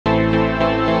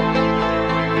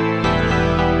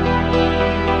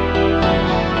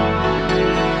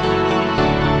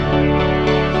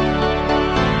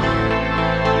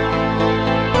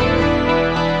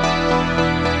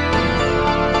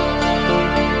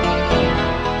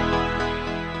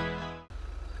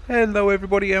Hello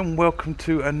everybody and welcome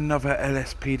to another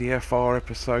LSPDFR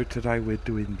episode. Today we're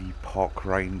doing the Park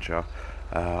Ranger.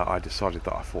 I decided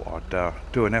that I thought I'd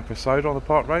do an episode on the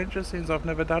Park Ranger since I've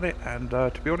never done it, and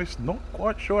to be honest not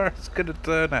quite sure how it's going to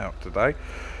turn out today,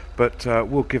 but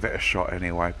we'll give it a shot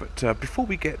anyway. But before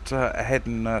we get ahead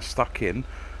and stuck in,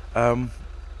 I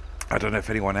don't know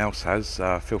if anyone else has,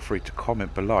 feel free to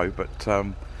comment below, but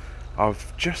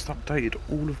I've just updated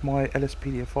all of my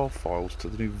LSPDFR files to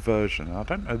the new version. I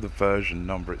don't know the version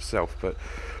number itself, but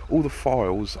all the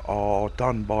files are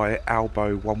done by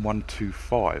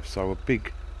Albo1125, so a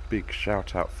big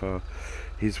shout out for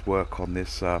his work on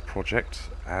this project.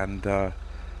 And yeah,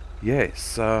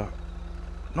 it's not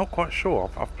quite sure.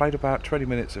 I've played about 20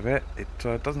 minutes of it.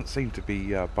 It doesn't seem to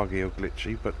be buggy or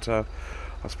glitchy, but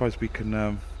I suppose we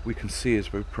can see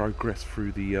as we progress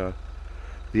through the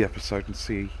episode and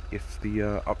see if the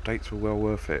updates were well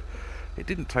worth it. It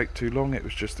didn't take too long. It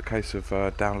was just a case of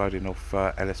downloading off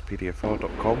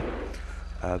lspdfr.com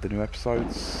the new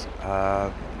episodes,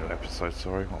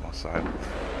 sorry, what am I saying?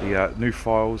 The new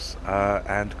files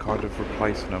and kind of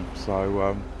replacing them.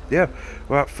 So yeah,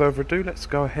 without further ado, let's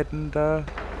go ahead and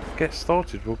get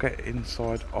started. We'll get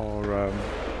inside our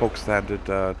bog standard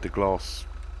deglazer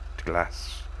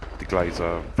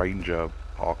Ranger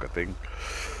Parker thing.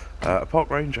 A Park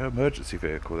Ranger emergency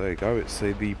vehicle, there you go. It's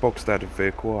the bog standard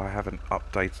vehicle. I haven't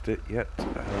updated it yet.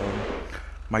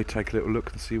 May take a little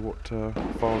look and see what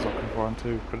files I can find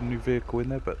to put a new vehicle in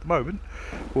there, but at the moment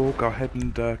we'll go ahead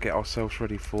and get ourselves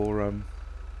ready for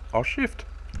our shift.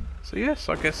 So yes,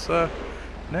 I guess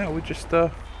now we just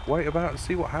wait about and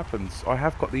see what happens. I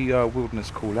have got the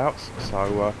wilderness callouts,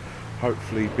 so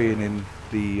hopefully being in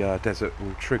the desert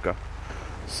will trigger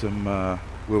some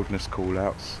wilderness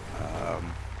callouts.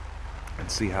 And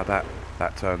see how that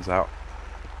turns out.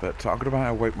 But I'm going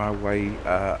to make my way,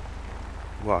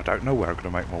 well, I don't know where I'm going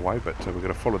to make my way, but we're going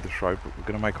to follow this road, but we're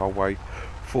going to make our way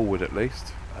forward at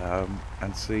least,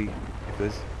 and see if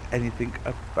there's anything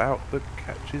about that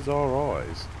catches our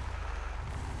eyes,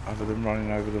 other than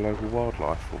running over the local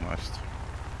wildlife almost.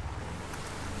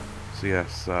 So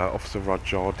yes, Officer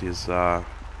Rudyard is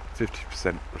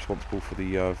 50% responsible for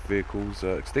the vehicle's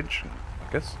extinction,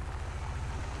 I guess.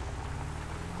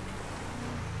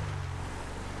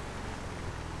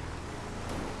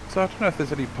 So I don't know if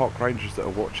there's any park rangers that are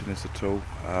watching this at all.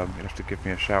 You'll have to give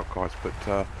me a shout, guys.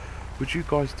 But would you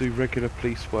guys do regular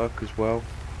police work as well?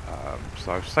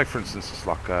 So say for instance it's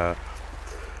like a,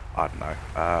 I don't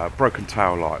know, broken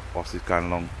tail light whilst he's going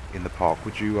along in the park.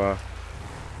 Would you have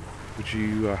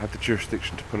the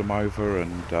jurisdiction to pull them over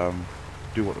and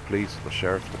do what the police or the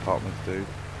sheriff's departments do?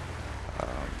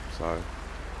 So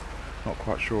not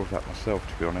quite sure of that myself,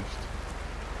 to be honest.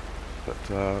 But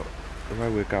the way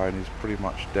we're going is pretty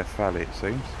much Death Valley, it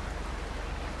seems.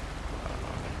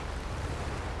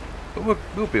 But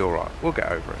we'll be alright. We'll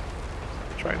get over it.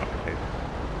 The train up ahead.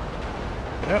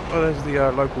 Yep, well there's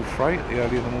the local freight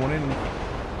early in the morning,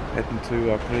 heading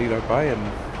to Paleto Bay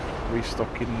and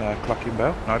restocking Clucking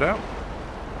Bell, no doubt,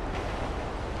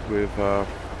 with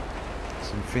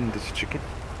some Findus chicken.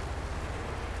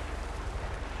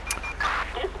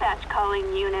 Dispatch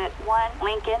calling Unit 1,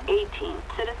 Lincoln 18.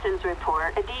 Citizens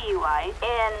report a DUI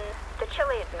in the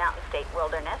Chilean Mountain State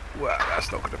Wilderness. Well,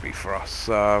 that's not going to be for us.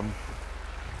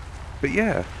 But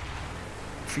yeah,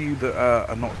 for you that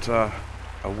are not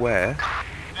aware,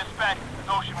 Dispatch,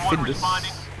 Ocean 1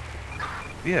 responding.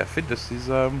 Yeah, Findus is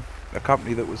a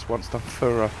company that was once done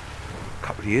for a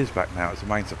couple of years back now. It's a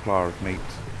main supplier of meat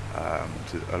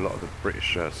to a lot of the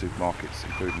British supermarkets,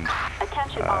 including a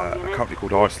company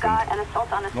called Iceland,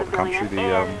 not the country,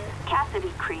 the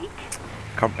Cassidy Creek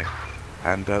company,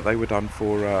 and they were done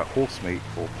for horse meat,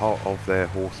 or part of their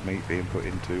horse meat being put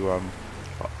into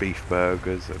like beef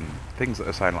burgers and things that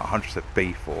are saying like 100%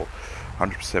 beef or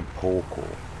 100% pork or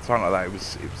something like that. It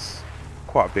was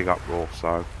quite a big uproar,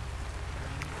 so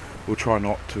we'll try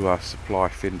not to supply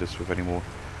Findus with any more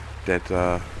dead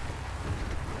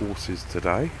horses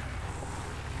today.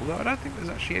 Although I don't think there's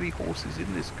actually any horses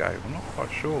in this game, I'm not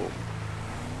quite sure.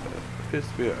 There appears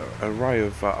to be an array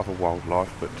of other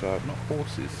wildlife, but not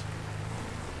horses,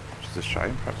 which is a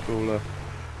shame. Perhaps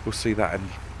we'll see that in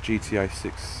GTA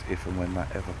 6 if and when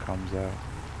that ever comes out.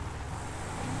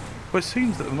 Well, it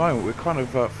seems that at the moment we're kind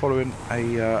of following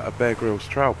a Bear Grylls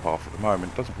trail path at the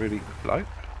moment. It doesn't really look.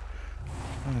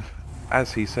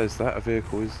 As he says that, a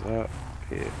vehicle is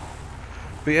here.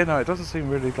 But yeah, no, it doesn't seem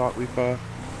really like we're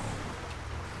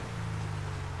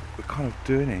kind of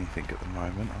doing anything at the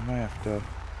moment. I may have to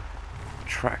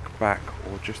track back,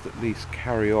 or just at least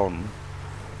carry on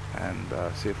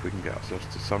and see if we can get ourselves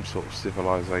to some sort of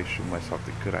civilization where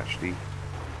something could actually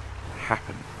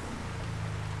happen.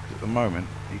 At the moment,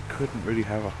 you couldn't really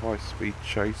have a high-speed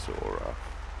chase or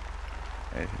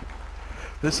anything.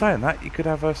 But saying that, you could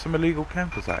have some illegal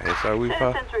campers out here. So we've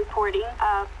Citizens reporting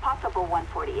possible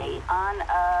 148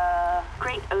 on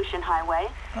Great Ocean Highway.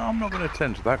 I'm not going to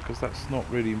attend to that because that's not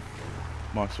really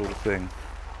my sort of thing.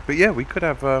 But yeah, we could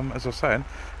have, as I was saying,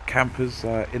 campers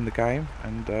in the game,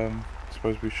 and I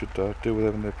suppose we should deal with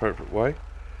them in the appropriate way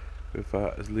with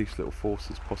as least little force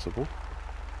as possible.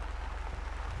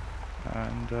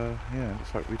 And yeah, let's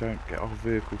hope we don't get our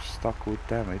vehicle stuck or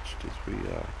damaged as we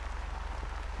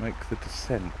make the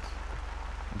descent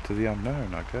into the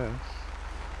unknown, I guess.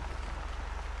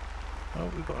 Oh,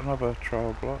 we've got another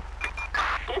trail block.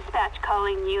 Dispatch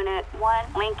calling Unit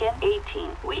 1, Lincoln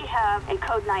 18. We have a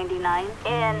code 99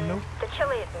 in the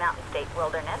Chilean Mountain State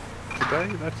Wilderness. Today,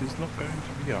 that is not going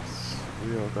to be us.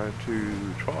 We are going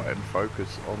to try and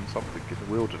focus on something in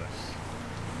the wilderness.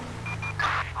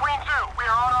 Queen 2, we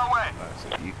are on our way. That's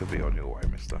it, you can be on your way,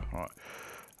 mister. Right.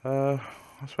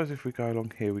 I suppose if we go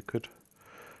along here, we could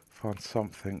find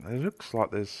something. It looks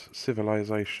like there's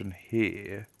civilization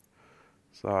here.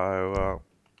 So,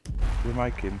 we're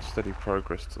making steady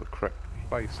progress to the correct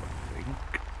place, I think.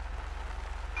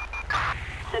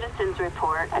 Citizens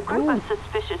report a group of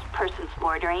suspicious persons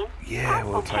loitering. Yeah,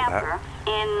 we'll take camper that.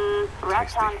 in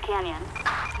Rattown Canyon.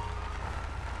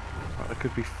 Right, there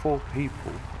could be 4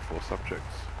 people, 4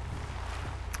 subjects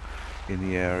in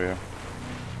the area.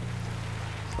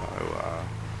 So,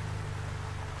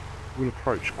 we'll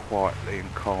approach quietly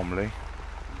and calmly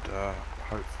and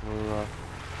hope for a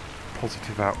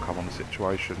positive outcome on the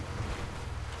situation.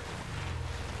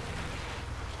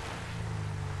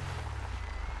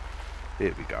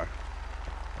 Here we go.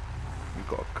 We've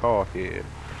got a car here.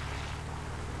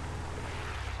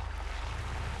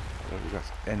 I don't think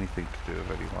that's anything to do with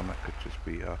anyone. That could just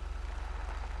be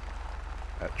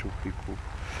actual people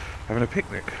having a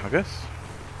picnic, I guess.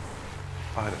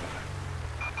 I don't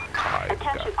know.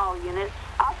 Attention all units.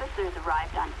 Officers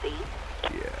arrived on scene.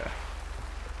 Yeah.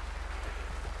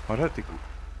 I don't think...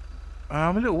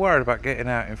 I'm a little worried about getting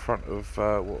out in front of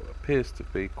what appears to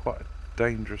be quite a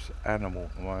dangerous animal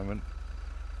at the moment.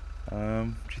 Do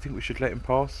you think we should let him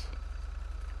pass?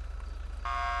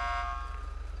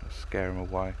 Scare him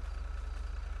away.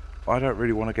 I don't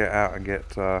really want to get out and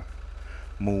get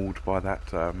mauled by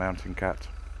that mountain cat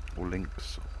or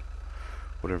lynx or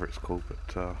whatever it's called,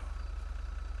 but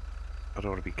I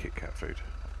don't want to be kitty cat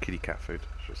food,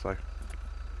 I should say.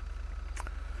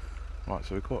 Right,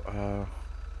 so we've got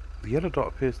the yellow dot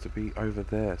appears to be over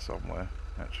there somewhere,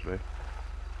 actually.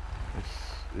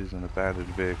 This is an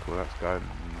abandoned vehicle that's going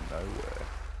nowhere.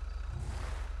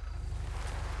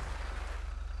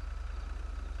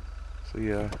 So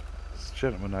yeah, this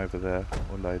gentleman over there,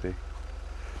 or lady,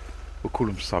 we'll call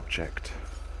him subject.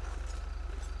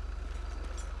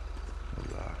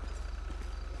 We'll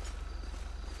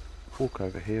walk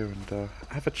over here and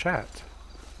have a chat.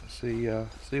 See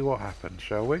what happens,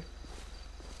 shall we?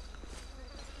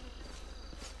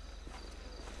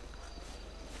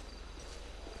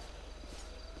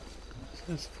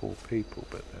 There's 4 people,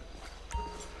 but...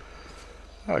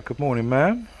 Alright, good morning,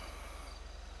 ma'am.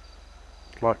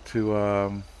 I'd like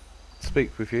to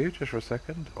speak with you just for a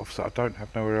second. Obviously, I don't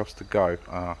have nowhere else to go.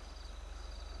 Ah.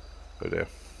 Oh dear.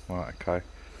 Right, okay.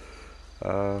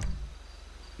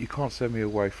 You can't send me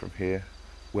away from here.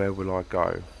 Where will I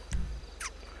go?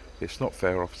 It's not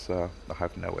fair, officer. I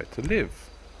have nowhere to live.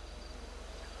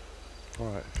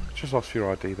 Right, just ask for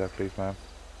your ID there, please, ma'am.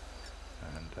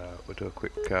 And we'll do a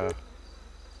quick head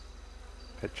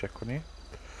check on you.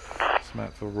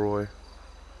 Samantha Roy,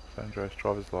 San Andreas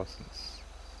driver's license.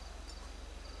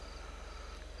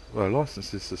 Well, her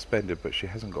license is suspended, but she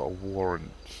hasn't got a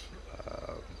warrant.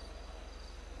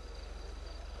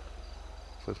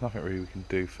 So there's nothing really we can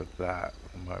do for that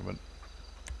at the moment.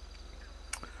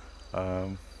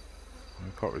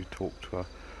 We can't really talk to her.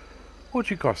 What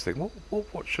do you guys think?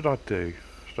 What should I do?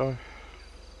 I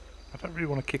don't really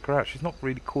want to kick her out. She's not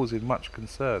really causing much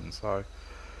concern, so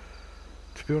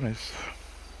to be honest,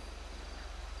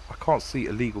 I can't see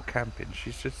illegal camping.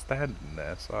 She's just standing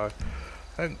there, so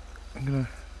I'm gonna.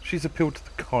 She's appealed to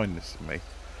the kindness of me.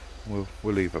 We'll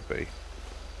leave her be.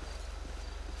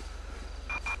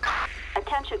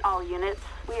 Attention all units.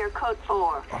 We are code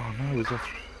 4. Oh no, there's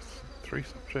 3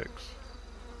 subjects.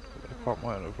 They're part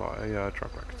of like a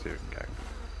drug racketeering gang.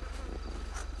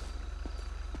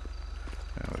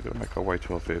 Yeah, we're gonna make our way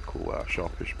to our vehicle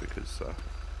sharpish because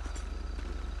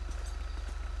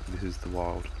this is the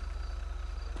wild.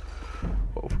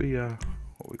 What have we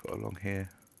got along here?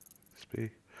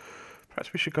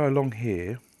 Perhaps we should go along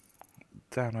here,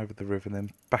 down over the river, and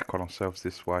then back on ourselves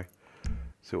this way.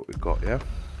 See what we've got, yeah?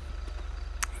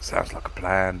 Sounds like a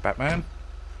plan, Batman.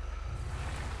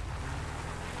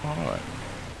 Alright.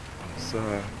 Let's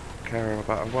carry on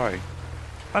about our way.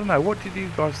 I don't know, what did you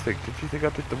guys think? Did you think I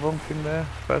did the wrong thing there?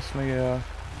 Personally, I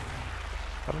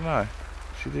don't know.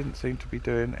 She didn't seem to be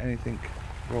doing anything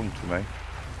wrong to me.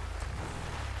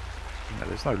 You know,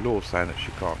 there's no law saying that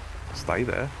she can't stay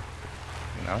there.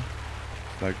 You know,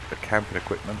 no camping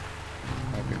equipment,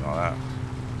 anything like that.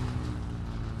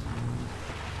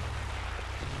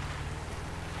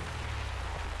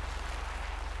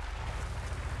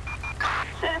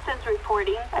 Citizens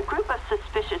reporting a group of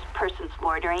suspicious persons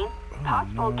loitering,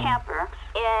 possible campers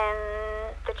in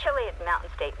the Chilean Mountain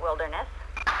State Wilderness.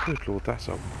 Good lord, that's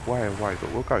a way away,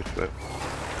 but we'll go to it.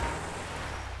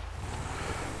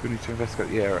 We need to investigate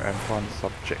the area and find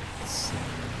subjects.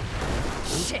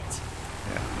 Shit!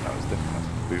 Yeah, that was definitely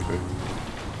boo-boo.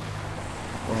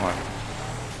 Alright.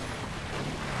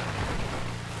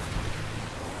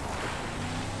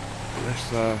 Let's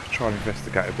try and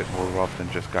investigate a bit more rather than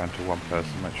just going to one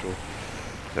person, make sure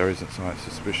there isn't something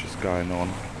suspicious going on.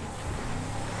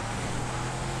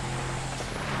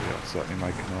 We are certainly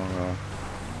making our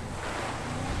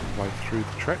way through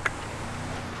the trek.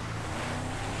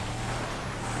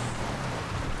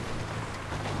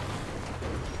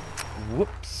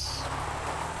 Whoops!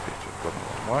 Picture's gone the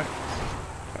wrong way.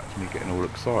 That's me getting all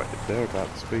excited there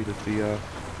about the speed of the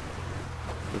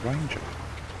Ranger.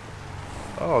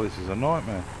 Oh, this is a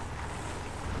nightmare.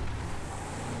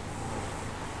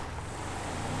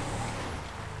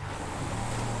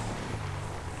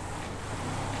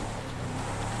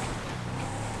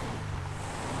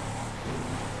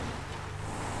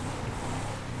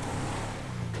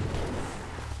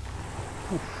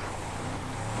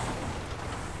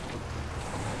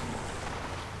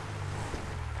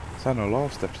 So in the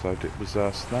last episode it was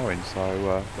snowing, so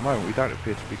at the moment we don't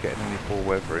appear to be getting any poor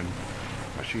weather, and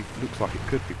actually looks like it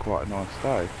could be quite a nice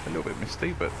day. A little bit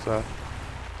misty, but no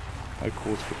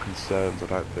cause for concerns, I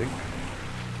don't think.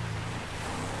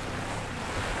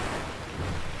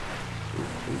 Ooh,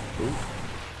 ooh, ooh.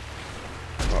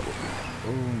 Right,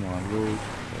 oh my lord,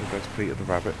 there goes Peter the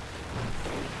Rabbit.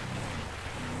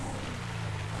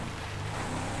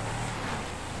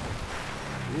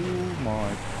 Oh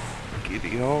my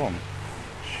giddy arm.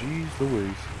 Jeez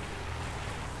Louise.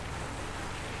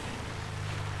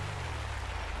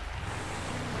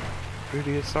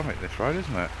 Really is something this road,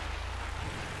 isn't it?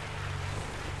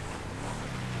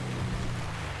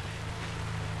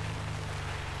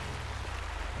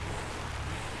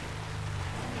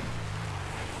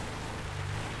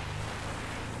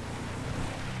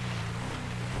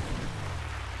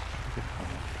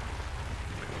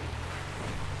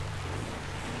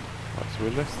 Right, so we're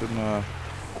less than a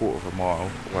quarter of a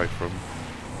mile away from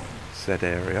said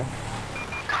area.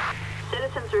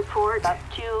 Citizens report up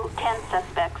to 10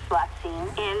 suspects last seen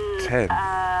in 10?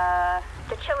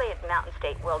 The Chilean Mountain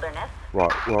State Wilderness.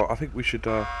 Right, well, I think we should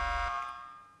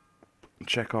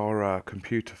check our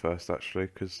computer first, actually,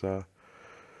 because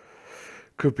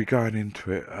could be going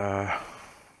into it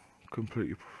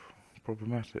completely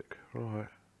problematic. Right.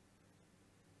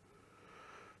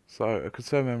 So, a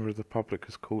concerned member of the public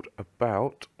has called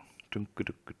about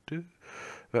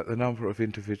that the number of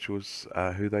individuals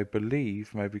who they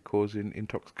believe may be causing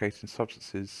intoxicating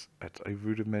substances at a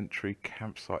rudimentary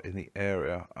campsite in the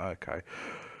area. Okay.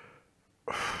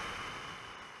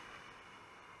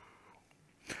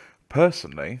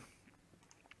 Personally,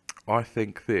 I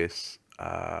think this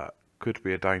could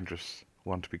be a dangerous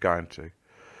one to be going to.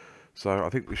 So I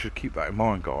think we should keep that in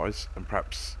mind, guys, and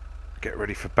perhaps get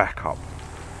ready for backup.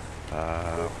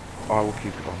 I will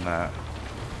keep it on that,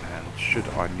 and should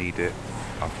I need it,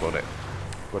 I've got it.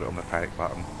 Got it on the panic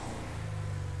button.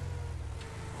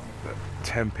 But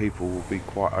 10 people will be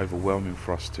quite overwhelming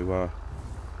for us to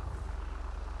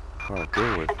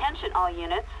deal with. Attention all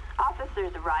units.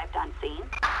 Officers arrived on scene.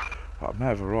 I may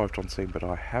have arrived on scene, but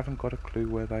I haven't got a clue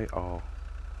where they are.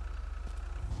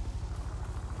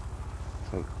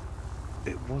 So,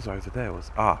 it was over there.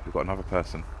 We've got another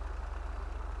person.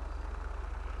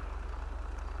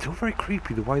 It's all very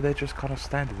creepy the way they're just kind of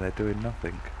standing there doing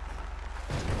nothing.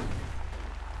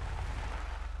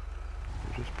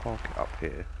 We'll just park it up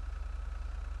here.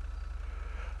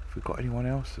 Have we got anyone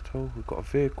else at all? We've got a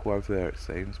vehicle over there, it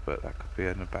seems, but that could be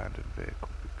an abandoned vehicle.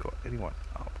 We've got anyone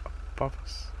up above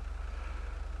us?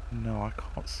 No, I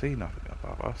can't see nothing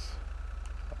above us.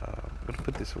 I'm going to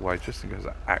put this away just in case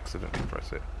I accidentally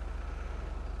press it.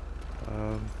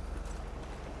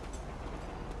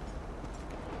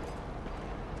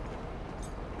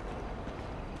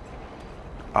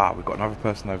 We've got another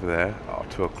person over there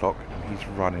at 2 o'clock, and he's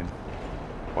running.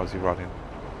 Why is he running?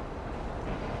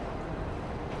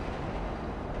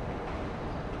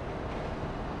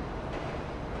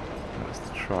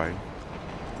 train.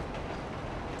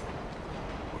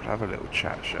 We'll have a little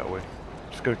chat, shall we?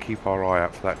 Just going to keep our eye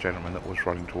out for that gentleman that was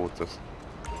running towards us.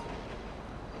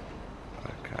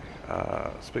 Okay,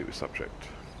 speak with subject.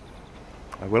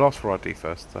 We'll ask for ID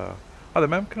first. Hi there,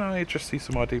 ma'am. Can I just see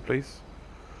some ID, please?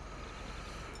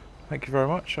 Thank you very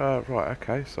much. Right,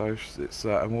 okay, so it's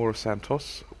Los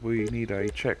Santos. We need a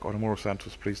check on Los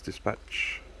Santos, please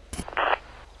dispatch.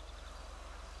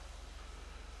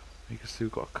 You can see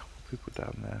we've got a couple of people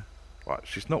down there. Right,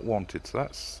 she's not wanted, so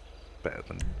that's better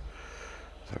than...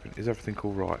 Is everything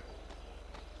all right?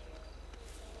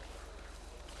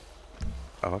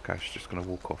 Oh, okay, she's just going to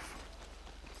walk off.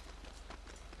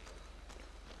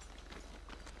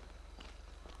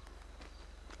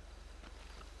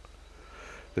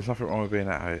 There's nothing wrong with being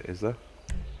out here, is there?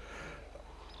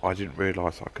 I didn't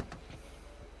realise I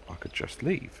could just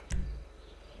leave.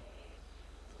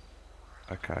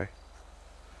 Okay.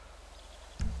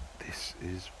 This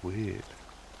is weird.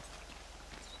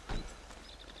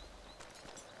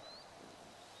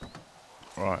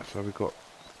 Right, so we've got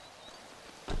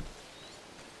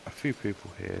a few people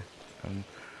here, and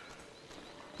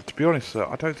to be honest,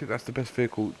 I don't think that's the best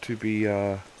vehicle to be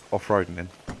off-roading in.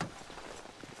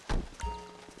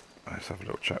 Let's have a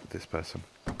little chat with this person.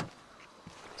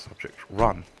 Subject,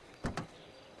 run.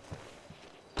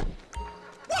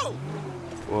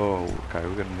 Whoa, okay,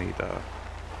 we're going to need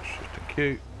shift and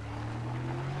Q.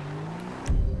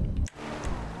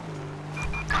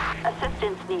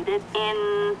 Assistance needed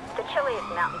in the Chilean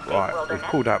Mountain State Right, Wilderness.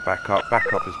 we've called out backup.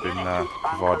 Backup has been Unit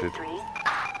respond provided. code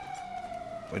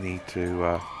 3. We need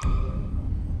to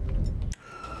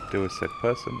deal with said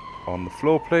person. On the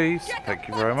floor, please. Thank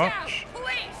you very much.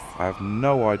 I have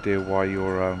no idea why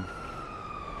you're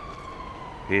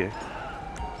here,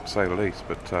 to say the least,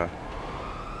 but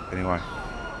anyway.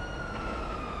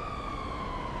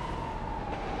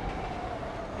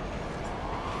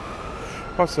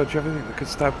 Right, so do you have anything that could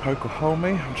stab, poke or hold me?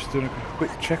 I'm just doing a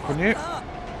quick check on you.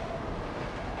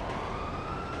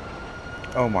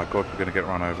 Oh my god, we're going to get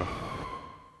run over.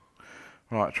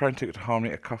 Right, train ticket to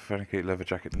Harmony, a cuff, key, leather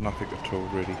jacket, nothing at all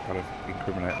really kind of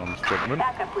incriminating on this gentleman.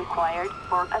 Backup required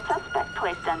for a suspect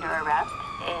placed under arrest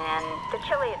in the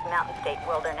Chilean Mountain State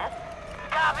Wilderness.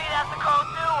 Copy, that's the code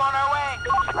 2 on our way.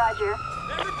 Roger.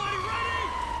 Everybody ready?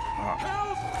 Right.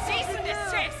 Cease and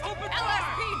desist!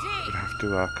 LSPD! We'll have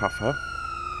to cuff her.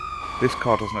 This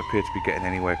car doesn't appear to be getting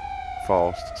anywhere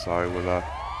fast, so we'll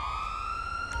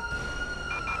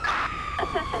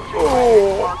Assistance required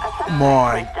Oh for a suspect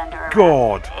my placed under arrest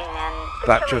god! in the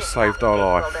That Chilean just saved our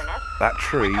Mountain life. State Wilderness. That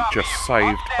tree just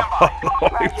saved our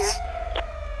lives.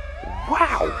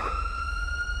 Wow!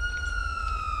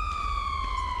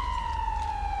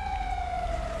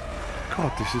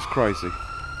 God, this is crazy.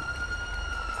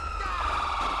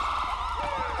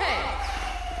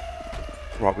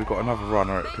 Right, we've got another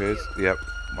runner, it appears. Yep.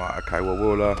 Right, okay, well,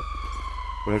 we'll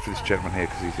head for this gentleman here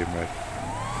because he's in red.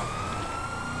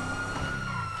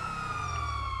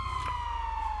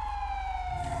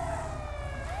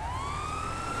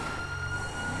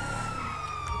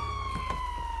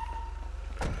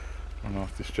 Run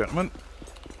after this gentleman.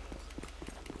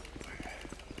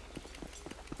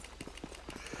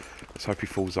 Let's hope he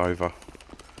falls over.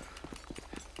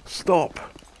 Stop!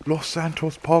 Los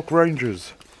Santos Park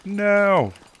Rangers!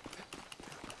 No!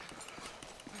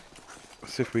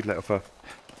 Let's see if we'd let off a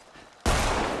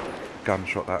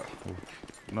gunshot that. Ooh.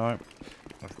 No,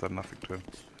 that's done nothing to him.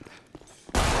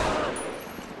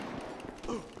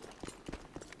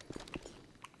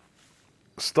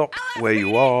 Stop where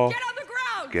you are. Get on the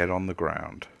ground! Get on the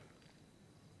ground.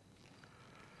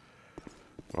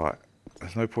 Right,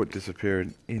 there's no point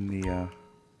disappearing in the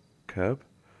curb.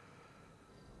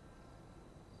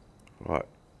 Right.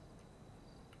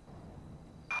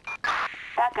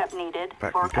 Backup needed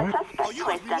Back for we a go. suspect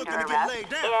placed under arrest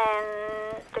in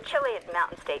the Chilean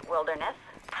Mountain State Wilderness.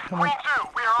 Green 2,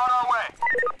 we are on our way.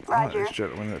 Right, Roger. this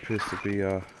gentleman appears to be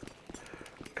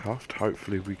cuffed.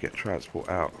 Hopefully we get transport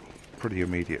out pretty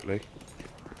immediately.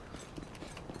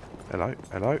 Hello,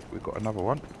 hello, we've got another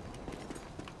one.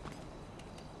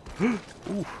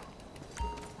 Oof.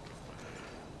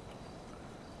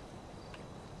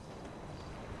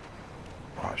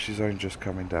 Right, she's only just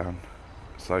coming down.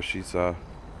 So she's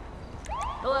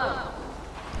Hello.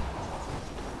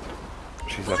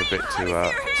 she's had a bit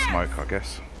to smoke, I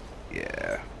guess.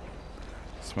 Yeah.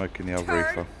 Smoking the old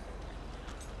reefer.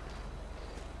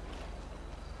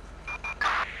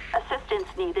 Assistance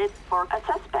needed for a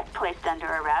suspect placed under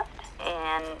arrest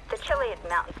in the Chilean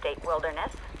Mountain State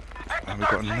Wilderness. And we've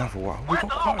got another one. We've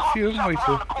got quite a few, haven't we?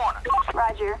 To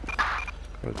Roger.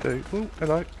 do. Oh,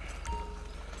 hello.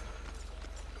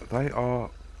 They are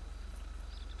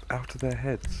out of their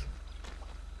heads.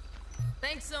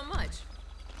 Thanks so much.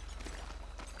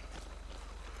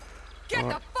 Get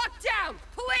Right. the fuck down!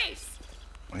 Police!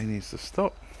 He needs to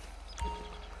stop.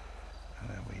 And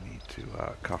then we need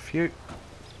to cuff you.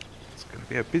 It's going to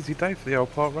be a busy day for the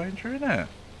old park ranger, isn't it?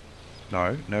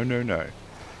 No, no, no, no.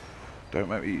 Don't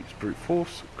make me use brute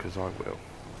force, because I will.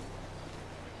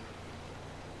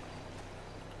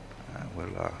 And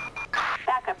we'll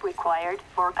Backup required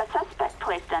for a suspect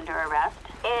placed under arrest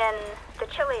in the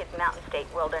Chiliad Mountain State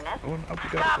Wilderness. oh, up we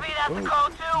go. Copy, that's a Oh,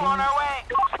 code 2 on our way.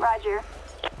 Roger.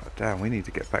 right, damn, we need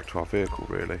to get back to our vehicle,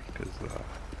 really, because there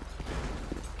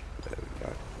we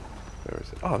go. Where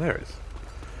is it? Oh, there it is.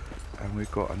 And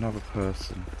we've got another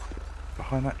person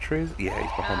behind that tree. Yeah,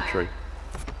 he's behind the tree.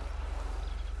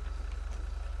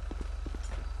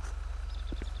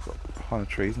 Got behind the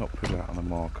tree. He's not put out on the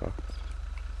marker.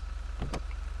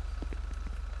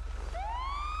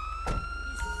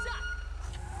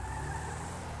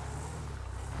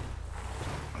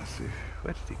 Let's see.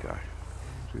 Where did he go?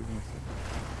 Do anything?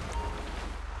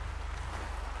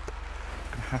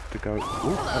 Gonna have to go.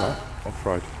 Oh, hello.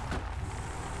 Off-road.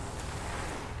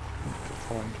 To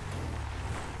find.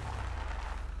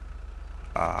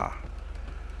 Ah.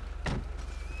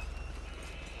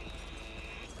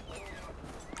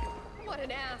 What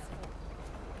an asshole.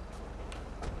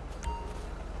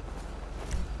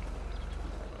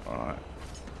 Alright.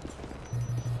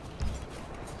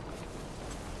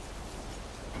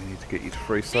 We need to get you to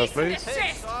free sir, Cease and please.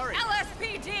 desist!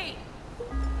 LSPD!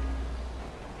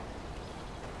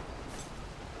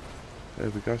 There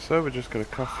we go, sir. We're just going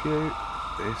to cuff you.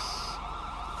 This.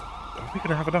 Are we going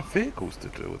to have enough vehicles to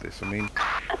deal with this? I mean,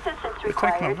 Assistance we're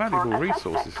taking required up valuable for a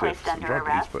resources suspect here for placed some under druggies,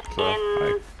 arrest but in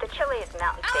hey, the Chiliad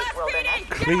Mountain State Wilderness. LSPD! Get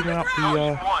cleaning on up the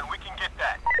road! the 1, we can get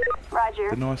that.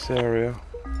 Roger. nice area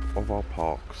of our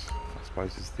parks, I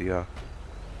suppose, is the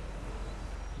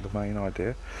main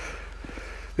idea.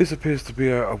 This appears to be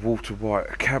a water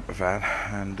white camper van,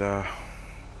 and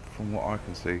from what I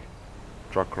can see,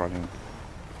 drug running,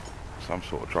 some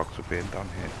sort of drugs are being done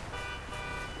here.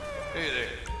 Hey there.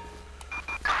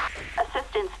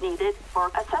 Assistance needed for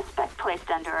a suspect placed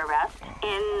under arrest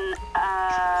in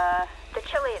the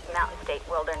Chiliad Mountain State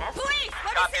Wilderness. Police!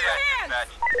 Let me Copy see your that, hands!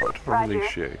 dispatch. Right, to Roger.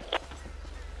 release you.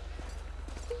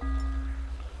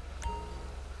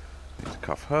 Need to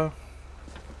cuff her.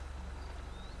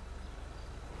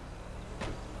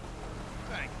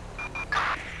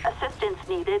 Assistance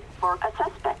needed for a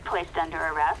suspect placed under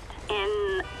arrest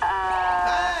in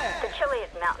the Chiliad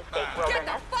Mountain State Get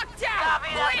Wilderness. the fuck down! Copy,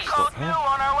 that's Police! code 2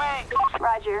 on our way.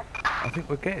 Roger. I think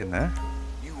we're getting there.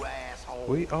 You asshole.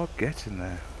 We are getting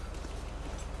there.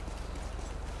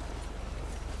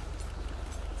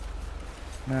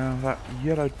 Now that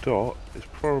yellow dot is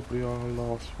probably our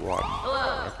last one,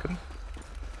 I reckon.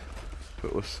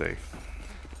 But we'll see.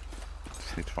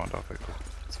 Just need to find our vehicle.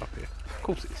 It's up here. Of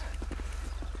course it is.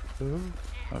 Oh,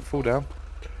 don't fall down.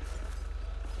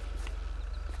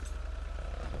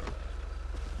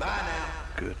 Bye now.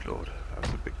 Good lord, that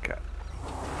was a big cat.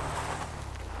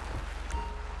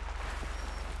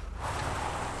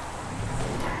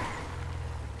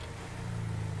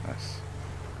 That's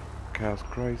cows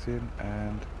grazing,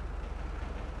 and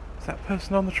is that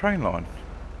person on the train line?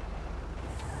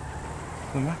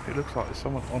 On the map it looks like there's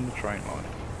someone on the train line.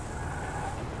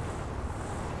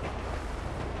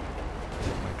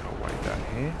 Make our way down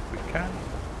here if we can.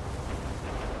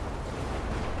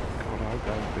 God, I hope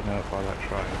they haven't been hurt by that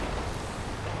train.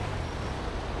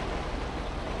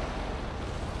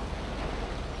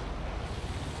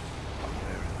 Up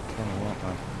there in the tunnel, aren't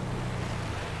they?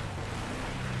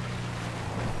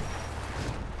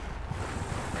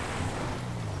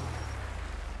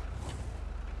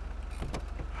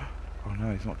 Oh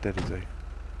no, he's not dead, is he?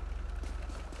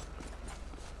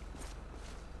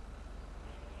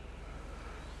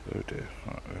 Oh dear.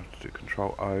 Right, we have to do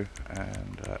Control O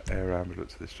and air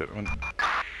ambulance to this gentleman.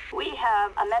 We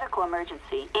have a medical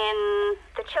emergency in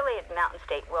the Chiliad Mountain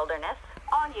State Wilderness.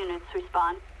 All units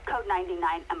respond. Code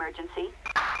 99 emergency.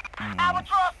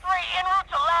 Albatross 3 en route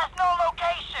to last known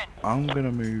location. I'm going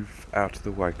to move out of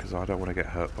the way because I don't want to get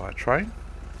hurt by a train.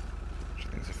 Which I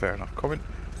think is a fair enough comment.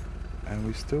 And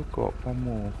we've still got one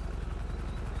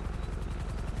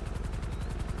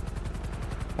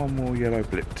more yellow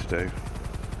blip to do.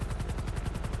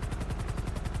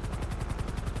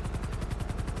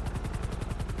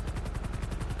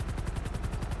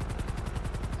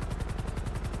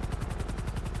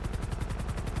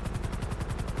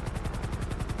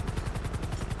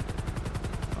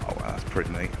 Oh, wow, that's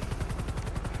pretty neat.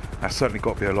 That's certainly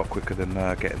got to be a lot quicker than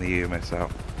getting the EMS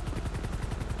out.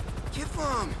 Get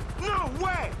from. No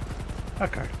way.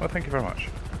 Okay, well thank you very much.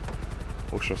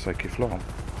 Or should I say Kiflam?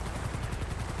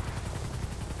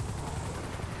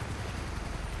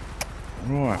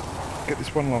 Right, get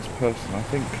this one last person. I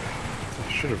think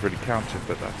I should have really counted,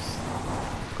 but that's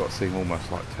got to seem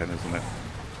almost like 10, isn't it?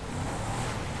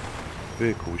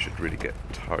 Vehicle we should really get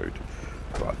towed,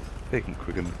 but I think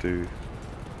we're going to do...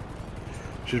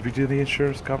 Should we do the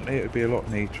insurance company? It would be a lot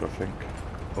neater, I think.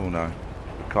 Oh no,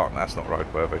 we can't, that's not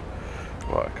roadworthy.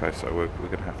 Right, okay, so we're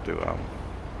going to have to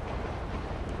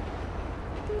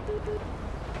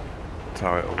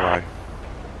tow it away.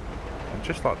 And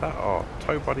just like that, our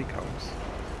tow buddy comes.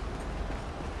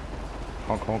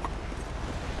 Honk honk.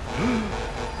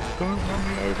 Don't run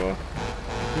me over,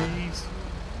 please.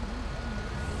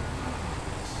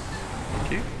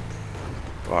 Thank you.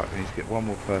 Right, we need to get one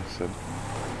more person.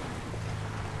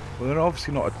 Well, they're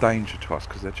obviously not a danger to us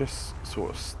because they're just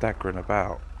sort of staggering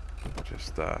about.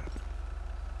 Just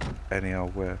any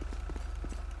old where.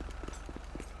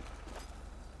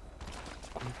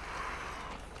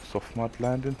 Soft mud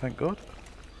landing, thank God.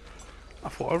 I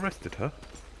thought I arrested her.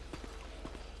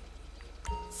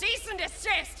 Cease and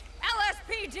desist!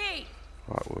 LSPD!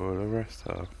 Right, we'll arrest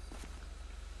her.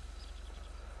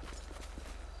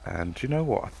 And do you know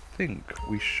what? I think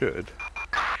we should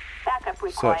Backup search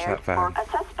required that for van. a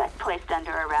suspect placed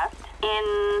under arrest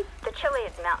in the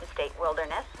Chilean Mountain State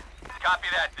Wilderness. Copy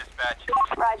that, dispatch.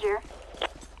 Roger.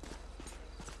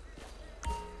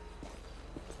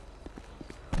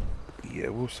 Yeah,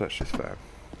 we'll search this van.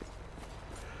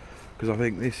 Because I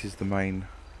think this is the main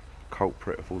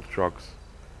culprit of all the drugs.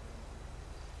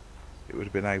 It would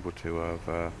have been able to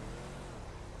have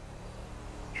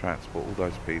transport all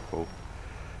those people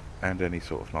and any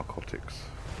sort of narcotics.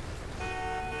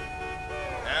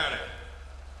 Howdy.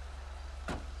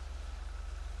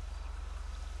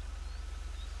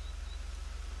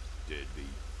 Deadbeat.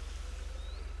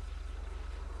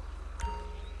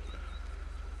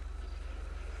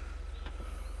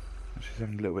 She's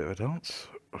having a little bit of a dance.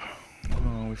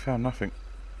 Oh, we found nothing.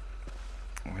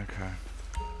 Okay.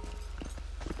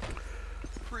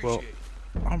 Well,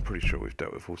 I'm pretty sure we've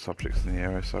dealt with all subjects in the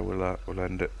area, so we'll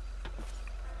end it.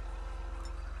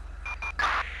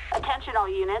 Attention all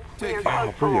units. We are Oh,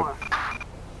 code brilliant.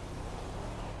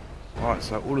 4. Right,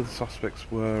 so all of the suspects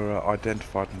were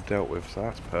identified and dealt with, so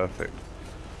that's perfect.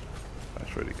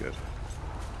 That's really good.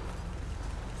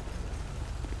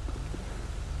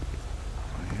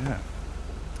 Oh, yeah.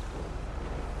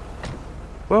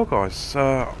 Well, guys,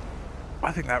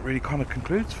 I think that really kind of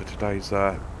concludes for today's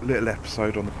little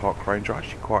episode on the Park Ranger. I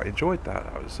actually quite enjoyed that.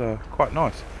 That was quite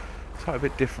nice. It's quite a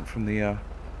bit different from the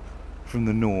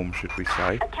norm, should we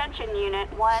say? Attention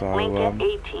Unit 1, So, Lincoln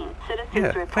 18. Citizens yeah,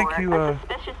 report thank you, a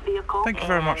suspicious vehicle thank you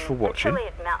very much for in watching. the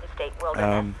Chilean Mountain State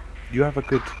Wilderness. You have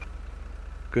a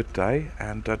good day,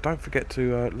 and don't forget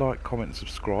to like, comment, and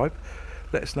subscribe.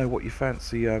 Let us know what you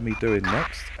fancy me doing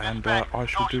next, and I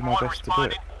shall do my best to do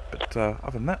it. But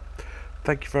other than that,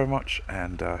 thank you very much,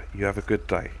 and you have a good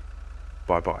day.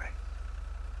 Bye bye.